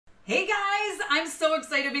I'm so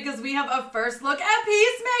excited because we have a first look at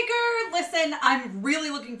Peacemaker. Listen, I'm really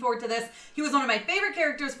looking forward to this. He was one of my favorite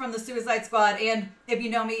characters from the Suicide Squad, and if you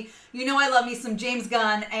know me, you know I love me some James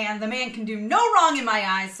Gunn, and the man can do no wrong in my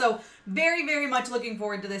eyes. So very, very much looking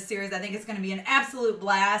forward to this series. I think it's going to be an absolute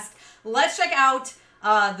blast. Let's check out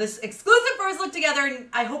this exclusive first look together, and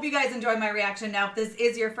I hope you guys enjoyed my reaction. Now, if this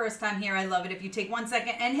is your first time here, I love it if you take 1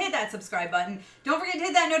 second and hit that subscribe button. Don't forget to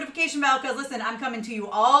hit that notification bell, because listen, I'm coming to you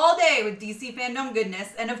all day with DC FanDome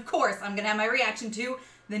goodness, and of course, I'm going to have my reaction to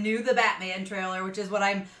the new The Batman trailer, which is what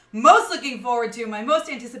I'm most looking forward to, my most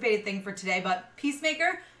anticipated thing for today, but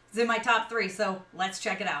Peacemaker is in my top 3, so let's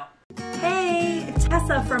check it out. Hey,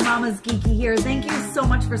 Tessa from MamasGeeky here. Thank you so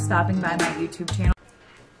much for stopping by my YouTube channel.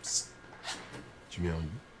 Jamil,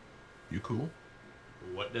 you cool?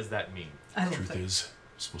 What does that mean? The truth is,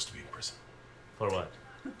 you're supposed to be in prison. For what?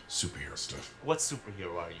 Superhero stuff. What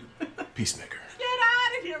superhero are you? Peacemaker. Get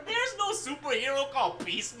out of here! There's no superhero called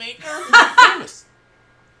Peacemaker. Famous.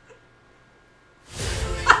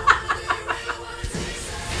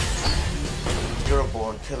 You're a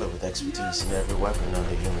born killer with expertise in every weapon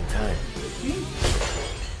under humankind.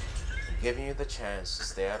 I'm giving you the chance to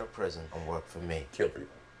stay out of prison and work for me. Kill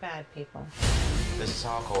people. Bad people. This is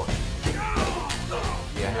hardcore.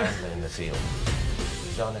 You're a handler in the field.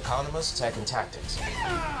 John Economist, Tech and Tactics.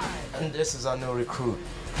 And this is our new recruit,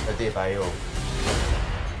 Adebayo.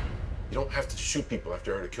 You don't have to shoot people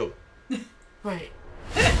after I already killed them. Right.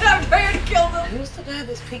 I'm trying to kill them. Who's the guy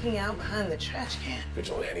that's peeking out behind the trash can?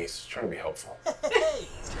 Vigilantes, trying to be helpful.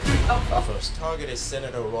 Our first target is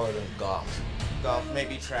Senator Royland Goff. Goff may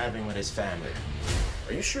be traveling with his family.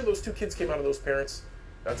 Are you sure those 2 kids came out of those parents?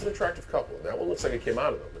 That's an attractive couple. That one looks like it came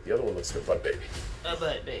out of them, but the other one looks like a butt baby. A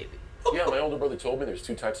butt baby. Yeah, my older brother told me there's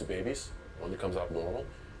 2 types of babies. One that comes out normal,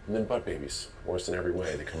 and then butt babies. Worse in every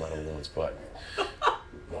way, they come out of a woman's butt.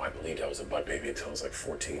 No, I believed I was a butt baby until I was like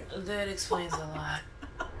 14. That explains a lot.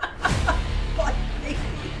 Butt baby.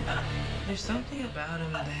 There's something about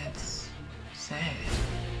him that's sad.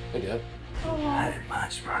 Hey, Dad. I did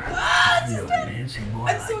much better. You're a dancing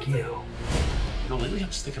boy like you. No, lately I'm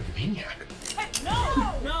just thinking of a maniac.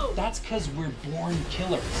 No! That's because we're born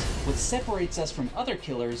killers. What separates us from other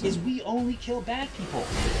killers is we only kill bad people.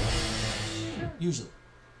 Usually.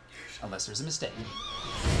 Unless there's a mistake.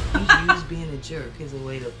 He used being a jerk as a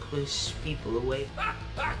way to push people away.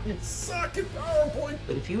 You suck at PowerPoint.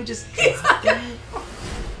 But if you would just drop that,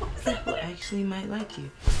 people actually might like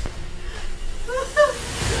you.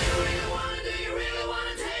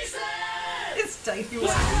 It's tight.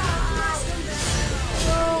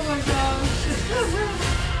 Oh my gosh.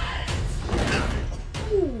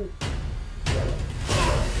 Ooh.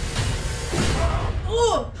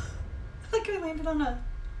 Ooh. I think I landed on a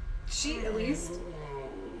sheet at least.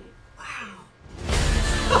 Wow.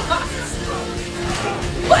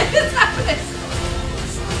 What is happening?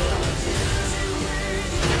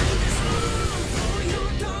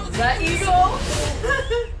 Is that Eagle?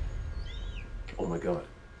 Oh my God.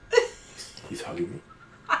 He's hugging me.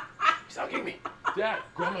 He's hugging me. Dad,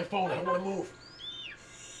 grab my phone. I don't want to move.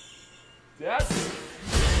 Dad?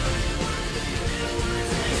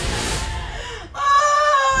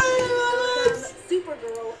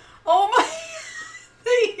 Supergirl. Oh my.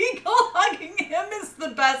 The eagle hugging him is the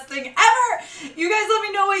best thing ever. You guys let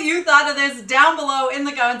me know what you thought of this down below in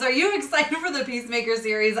the comments. Are you excited for the Peacemaker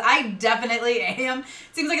series? I definitely am.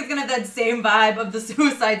 Seems like it's going to have that same vibe of the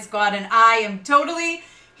Suicide Squad, and I am totally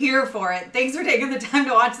here for it. Thanks for taking the time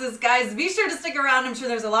to watch this, guys. Be sure to stick around. I'm sure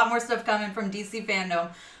there's a lot more stuff coming from DC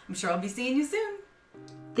FanDome. I'm sure I'll be seeing you soon.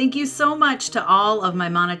 Thank you so much to all of my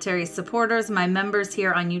monetary supporters, my members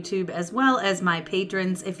here on YouTube, as well as my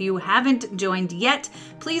patrons. If you haven't joined yet,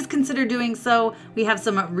 please consider doing so. We have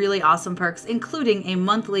some really awesome perks, including a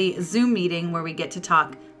monthly Zoom meeting where we get to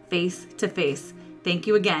talk face to face. Thank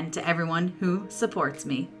you again to everyone who supports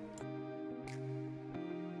me.